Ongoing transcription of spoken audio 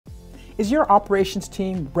Is your operations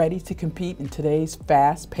team ready to compete in today's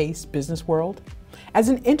fast-paced business world? As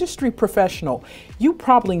an industry professional, you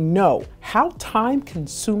probably know how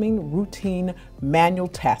time-consuming routine manual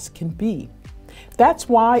tasks can be. That's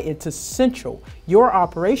why it's essential your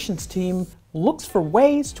operations team looks for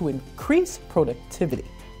ways to increase productivity.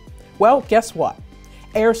 Well, guess what?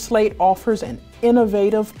 airSlate offers an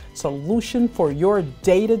innovative solution for your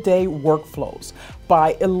day-to-day workflows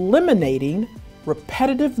by eliminating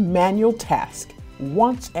repetitive manual tasks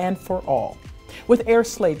once and for all. With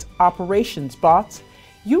airSlate's operations bots,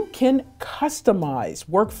 you can customize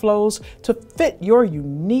workflows to fit your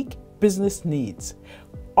unique business needs,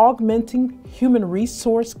 augmenting human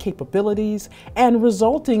resource capabilities and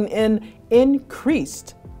resulting in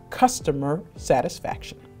increased customer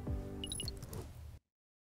satisfaction.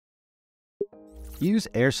 Use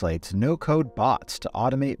airSlate's no-code bots to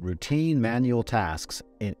automate routine manual tasks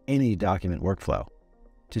in any document workflow.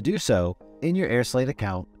 To do so, in your airSlate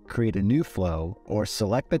account, create a new flow or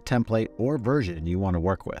select the template or version you want to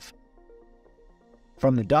work with.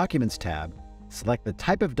 From the Documents tab, select the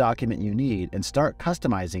type of document you need and start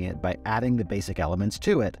customizing it by adding the basic elements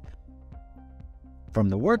to it. From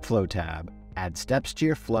the Workflow tab, add steps to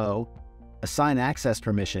your flow, assign access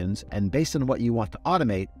permissions, and based on what you want to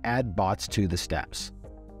automate, add bots to the steps.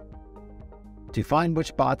 To find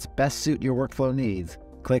which bots best suit your workflow needs,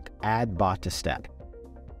 click Add Bot to Step.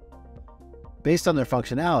 Based on their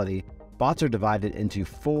functionality, bots are divided into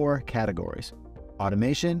 4 categories: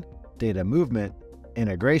 automation, data movement,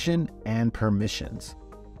 integration, and permissions.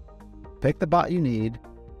 Pick the bot you need,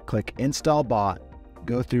 click Install Bot,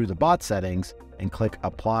 go through the bot settings, and click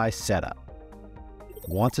Apply Setup.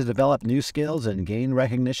 Want to develop new skills and gain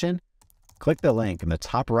recognition? Click the link in the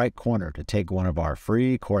top right corner to take one of our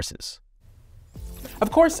free courses.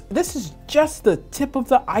 Of course, this is just the tip of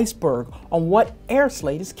the iceberg on what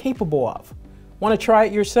airSlate is capable of. Want to try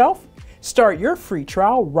it yourself? Start your free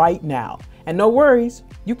trial right now. And no worries,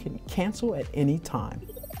 you can cancel at any time.